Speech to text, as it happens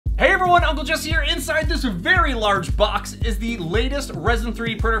everyone, Uncle Jesse here. Inside this very large box is the latest Resin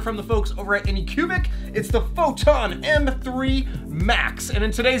 3D printer from the folks over at Anycubic. It's the Photon M3 Max. And in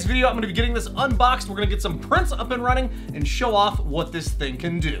today's video, I'm gonna be getting this unboxed. We're gonna get some prints up and running and show off what this thing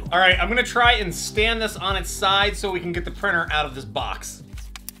can do. All right, I'm gonna try and stand this on its side so we can get the printer out of this box.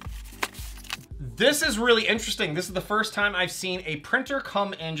 This is really interesting. This is the first time I've seen a printer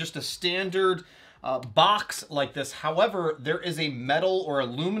come in just a standard box like this. However, there is a metal or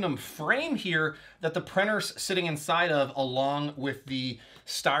aluminum frame here that the printer's sitting inside of, along with the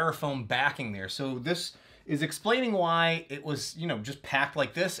styrofoam backing there. So this is explaining why it was, you know, just packed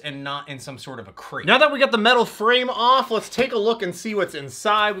like this and not in some sort of a crate. Now that we got the metal frame off, let's take a look and see what's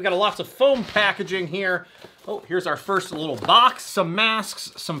inside. We got lots of foam packaging here. Oh, here's our first little box, some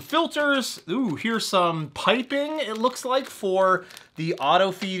masks, some filters. Ooh, here's some piping, it looks like, for the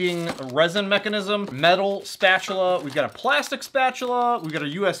auto-feeding resin mechanism. Metal spatula, we've got a plastic spatula, we've got a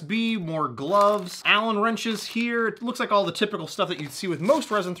USB, more gloves, Allen wrenches here. It looks like all the typical stuff that you'd see with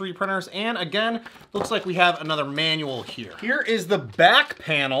most Resin 3D printers. And again, looks like we have another manual here. Here is the back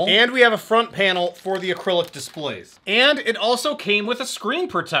panel, and we have a front panel for the acrylic displays. And it also came with a screen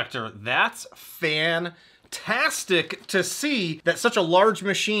protector. That's fantastic to see that such a large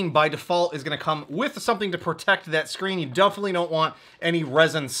machine by default is going to come with something to protect that screen. You definitely don't want any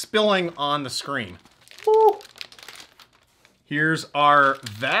resin spilling on the screen. Woo. Here's our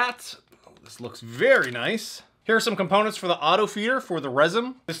vat. Oh, this looks very nice. Here are some components for the auto feeder for the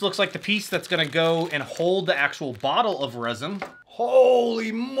resin. This looks like the piece that's going to go and hold the actual bottle of resin.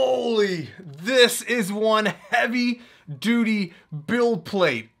 Holy moly, this is one heavy duty build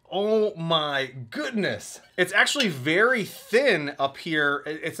plate. Oh my goodness. It's actually very thin up here.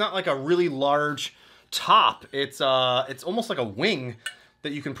 It's not like a really large top. It's almost like a wing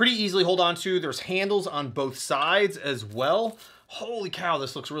that you can pretty easily hold on to. There's handles on both sides as well. Holy cow,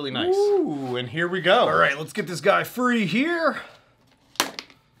 this looks really nice. Ooh, and here we go. All right, let's get this guy free here.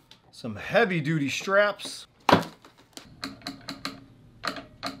 Some heavy duty straps.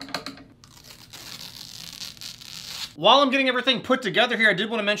 While I'm getting everything put together here, I did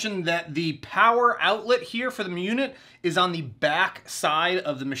want to mention that the power outlet here for the unit is on the back side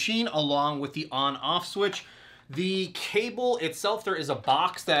of the machine, along with the on-off switch. The cable itself, there is a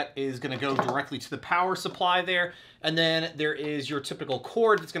box that is going to go directly to the power supply there, and then there is your typical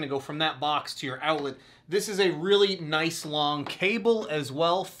cord that's going to go from that box to your outlet. This is a really nice long cable as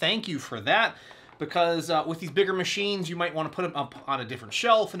well. Thank you for that. Because with these bigger machines, you might want to put them up on a different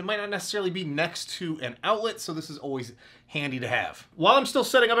shelf, and it might not necessarily be next to an outlet, so this is always handy to have. While I'm still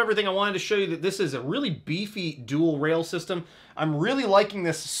setting up everything, I wanted to show you that this is a really beefy dual rail system. I'm really liking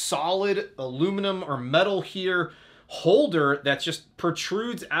this solid aluminum or metal here holder that just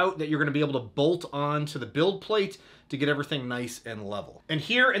protrudes out that you're going to be able to bolt on to the build plate to get everything nice and level. And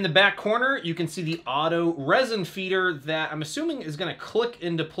here in the back corner, you can see the auto resin feeder that I'm assuming is going to click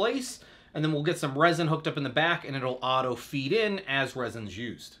into place. And then we'll get some resin hooked up in the back and it'll auto feed in as resin's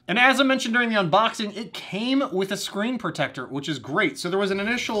used. And as I mentioned during the unboxing, it came with a screen protector, which is great. So there was an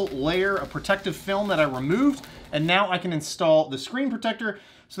initial layer of protective film that I removed, and now I can install the screen protector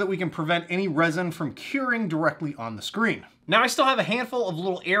so that we can prevent any resin from curing directly on the screen. Now I still have a handful of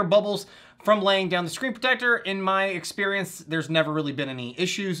little air bubbles from laying down the screen protector. In my experience, there's never really been any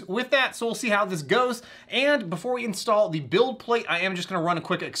issues with that, so we'll see how this goes. And before we install the build plate, I am just gonna run a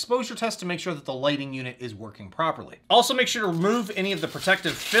quick exposure test to make sure that the lighting unit is working properly. Also, make sure to remove any of the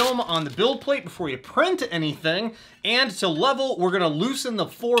protective film on the build plate before you print anything. And to level, we're gonna loosen the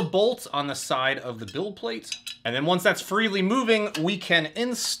 4 bolts on the side of the build plate. And then once that's freely moving, we can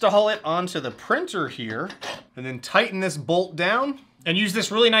install it onto the printer here, and then tighten this bolt down. And use this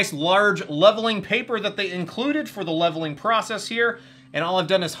really nice large leveling paper that they included for the leveling process here. And all I've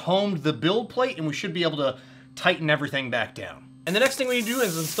done is homed the build plate, and we should be able to tighten everything back down. And the next thing we need to do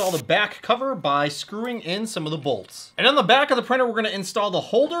is install the back cover by screwing in some of the bolts. And on the back of the printer, we're gonna install the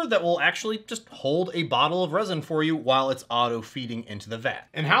holder that will actually just hold a bottle of resin for you while it's auto feeding into the vat.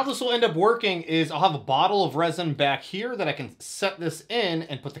 And how this will end up working is I'll have a bottle of resin back here that I can set this in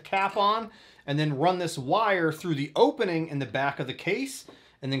and put the cap on, and then run this wire through the opening in the back of the case,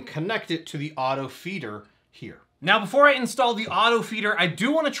 and then connect it to the auto feeder here. Now, before I install the auto feeder, I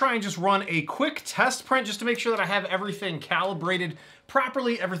do want to try and just run a quick test print just to make sure that I have everything calibrated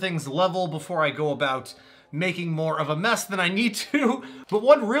properly, everything's level before I go about making more of a mess than I need to. But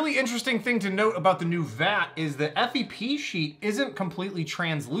one really interesting thing to note about the new vat is the FEP sheet isn't completely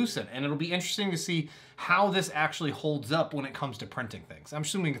translucent, and it'll be interesting to see how this actually holds up when it comes to printing things. I'm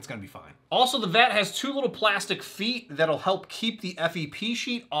assuming it's gonna be fine. Also, the vat has two little plastic feet that'll help keep the FEP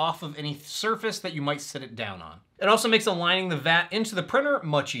sheet off of any surface that you might sit it down on. It also makes aligning the vat into the printer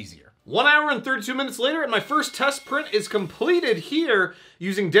much easier. 1 hour and 32 minutes later, and my first test print is completed here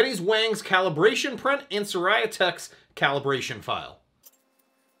using Denny's Wang's calibration print and Soraya Tech's calibration file.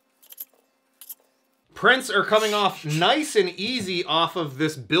 Prints are coming off nice and easy off of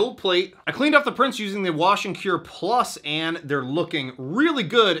this build plate. I cleaned off the prints using the Wash and Cure Plus, and they're looking really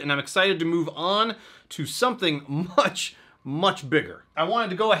good, and I'm excited to move on to something much, much bigger. I wanted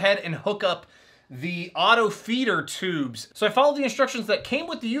to go ahead and hook up the auto feeder tubes. So I followed the instructions that came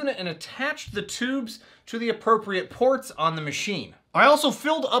with the unit and attached the tubes to the appropriate ports on the machine. I also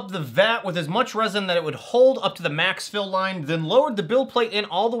filled up the vat with as much resin that it would hold up to the max fill line, then lowered the build plate in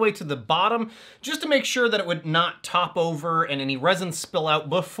all the way to the bottom just to make sure that it would not top over and any resin spill out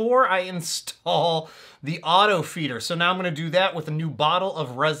before I install the auto feeder. So now I'm gonna do that with a new bottle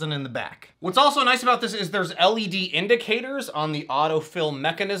of resin in the back. What's also nice about this is there's LED indicators on the autofill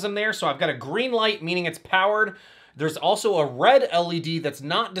mechanism there. So I've got a green light, meaning it's powered. There's also a red LED that's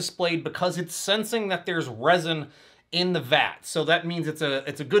not displayed because it's sensing that there's resin in the vat. So that means it's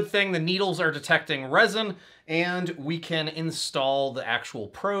a good thing. The needles are detecting resin and we can install the actual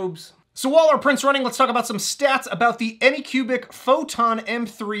probes. So while our print's running, let's talk about some stats about the Anycubic Photon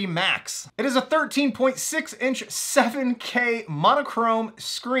M3 Max. It is a 13.6-inch 7K monochrome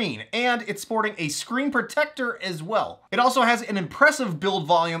screen, and it's sporting a screen protector as well. It also has an impressive build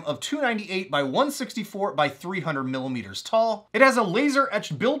volume of 298 by 164 by 300 millimeters tall. It has a laser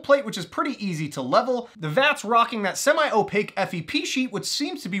etched build plate, which is pretty easy to level. The vat's rocking that semi-opaque FEP sheet, which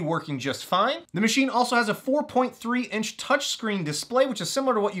seems to be working just fine. The machine also has a 4.3-inch touchscreen display, which is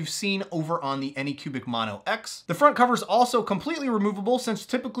similar to what you've seen over on the Anycubic Mono X. The front cover is also completely removable, since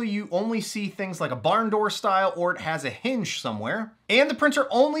typically you only see things like a barn door style or it has a hinge somewhere. And the printer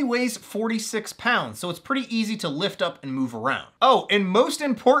only weighs 46 pounds, so it's pretty easy to lift up and move around. Oh, and most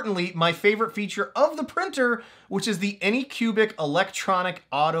importantly, my favorite feature of the printer, which is the Anycubic electronic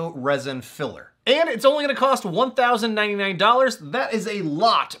auto resin filler. And it's only gonna cost $1,099. That is a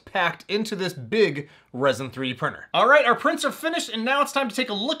lot packed into this big Resin 3D printer. All right, our prints are finished, and now it's time to take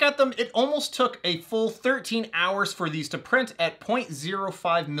a look at them. It almost took a full 13 hours for these to print at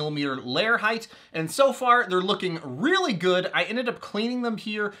 0.05 millimeter layer height, and so far they're looking really good. I ended up cleaning them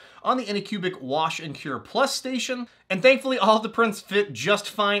here on the Anycubic Wash and Cure Plus station, and thankfully all of the prints fit just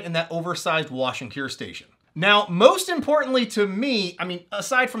fine in that oversized Wash and Cure station. Now, most importantly to me, I mean,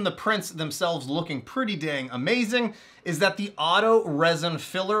 aside from the prints themselves looking pretty dang amazing, is that the auto resin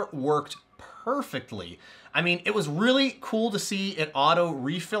filler worked perfectly. I mean, it was really cool to see it auto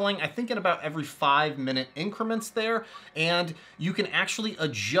refilling, I think in about every 5-minute increments there, and you can actually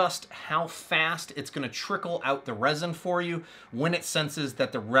adjust how fast it's gonna trickle out the resin for you when it senses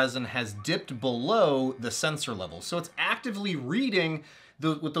that the resin has dipped below the sensor level. So it's actively reading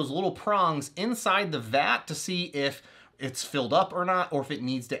with those little prongs inside the vat to see if it's filled up or not, or if it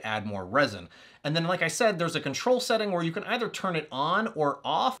needs to add more resin. And then, like I said, there's a control setting where you can either turn it on or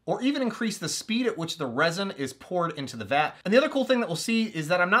off, or even increase the speed at which the resin is poured into the vat. And the other cool thing that we'll see is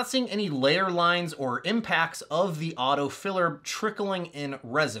that I'm not seeing any layer lines or impacts of the auto filler trickling in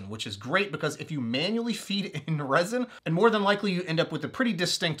resin, which is great because if you manually feed in resin, and more than likely you end up with a pretty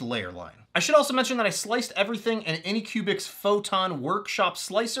distinct layer line. I should also mention that I sliced everything in Anycubic's Photon Workshop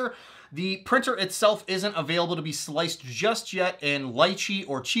Slicer. The printer itself isn't available to be sliced just yet in Lychee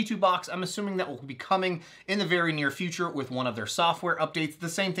or Chitubox. I'm assuming that will be coming in the very near future with one of their software updates. The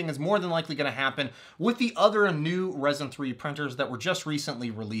same thing is more than likely going to happen with the other new Resin 3 printers that were just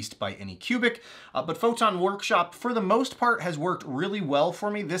recently released by Anycubic. But Photon Workshop, for the most part, has worked really well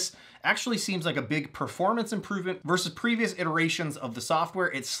for me. This actually seems like a big performance improvement versus previous iterations of the software.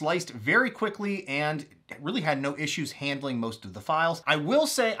 It sliced very quickly and really had no issues handling most of the files. I will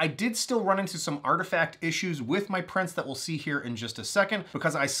say I did still run into some artifact issues with my prints that we'll see here in just a second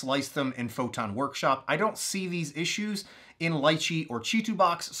because I sliced them in Photon Workshop. I don't see these issues in Lychee or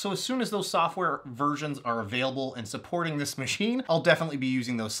Chitubox, so as soon as those software versions are available and supporting this machine, I'll definitely be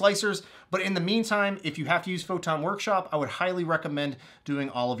using those slicers. But in the meantime, if you have to use Photon Workshop, I would highly recommend doing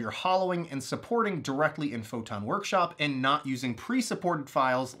all of your hollowing and supporting directly in Photon Workshop and not using pre-supported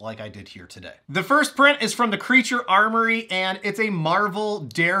files like I did here today. The first print is from the Creature Armory, and it's a Marvel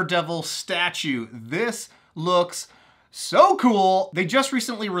Daredevil statue. This looks So cool. They just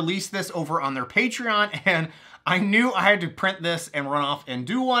recently released this over on their Patreon, and I knew I had to print this and run off and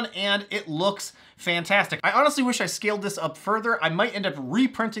do one, and it looks fantastic. I honestly wish I scaled this up further. I might end up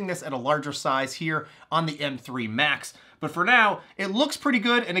reprinting this at a larger size here on the M3 Max. But for now, it looks pretty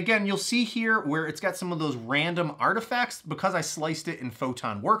good. And again, you'll see here where it's got some of those random artifacts because I sliced it in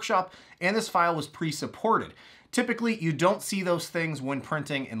Photon Workshop, and this file was pre-supported. Typically, you don't see those things when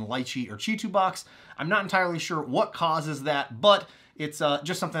printing in Lychee or Chitubox. I'm not entirely sure what causes that, but it's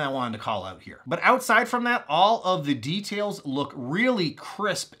just something I wanted to call out here. But outside from that, all of the details look really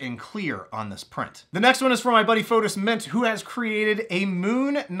crisp and clear on this print. The next one is from my buddy FotisMint, who has created a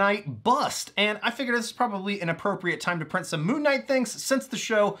Moon Knight bust. And I figured this is probably an appropriate time to print some Moon Knight things since the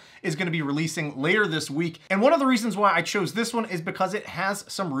show is going to be releasing later this week. And one of the reasons why I chose this one is because it has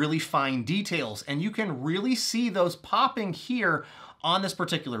some really fine details, and you can really see those popping here on this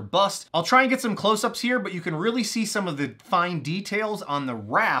particular bust. I'll try and get some close-ups here, but you can really see some of the fine details on the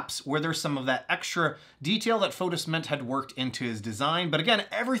wraps where there's some of that extra detail that FotisMint had worked into his design. But again,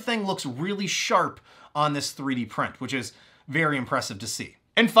 everything looks really sharp on this 3D print, which is very impressive to see.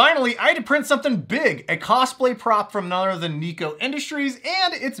 And finally, I had to print something big, a cosplay prop from none other than Nikko Industries,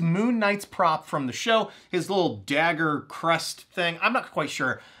 and it's Moon Knight's prop from the show, his little dagger crest thing. I'm not quite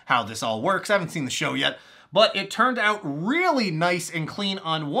sure how this all works. I haven't seen the show yet. But it turned out really nice and clean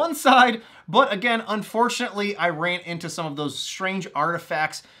on one side. But again, unfortunately, I ran into some of those strange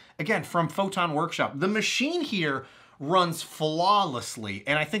artifacts, again, from Photon Workshop. The machine here runs flawlessly,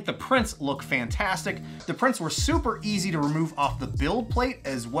 and I think the prints look fantastic. The prints were super easy to remove off the build plate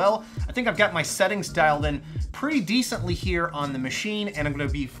as well. I think I've got my settings dialed in pretty decently here on the machine, and I'm gonna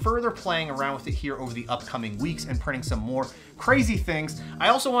be further playing around with it here over the upcoming weeks and printing some more crazy things. I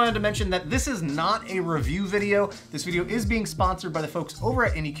also wanted to mention that this is not a review video. This video is being sponsored by the folks over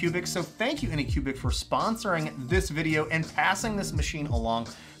at Anycubic, so thank you Anycubic for sponsoring this video and passing this machine along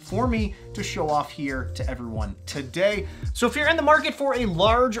for me to show off here to everyone today. So if you're in the market for a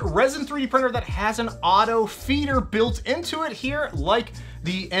large resin 3D printer that has an auto feeder built into it here, like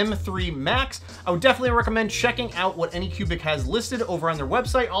the M3 Max, I would definitely recommend checking out what Anycubic has listed over on their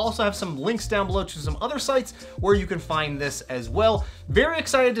website. I'll also have some links down below to some other sites where you can find this as well. Very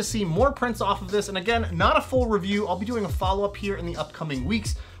excited to see more prints off of this. And again, not a full review. I'll be doing a follow-up here in the upcoming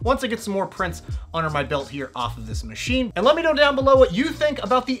weeks once I get some more prints under my belt here off of this machine. And let me know down below what you think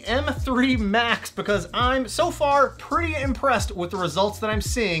about the M3 Max, because I'm so far pretty impressed with the results that I'm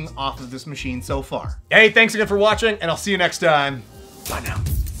seeing off of this machine so far. Hey, thanks again for watching, and I'll see you next time. Bye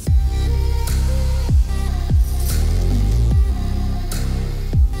now.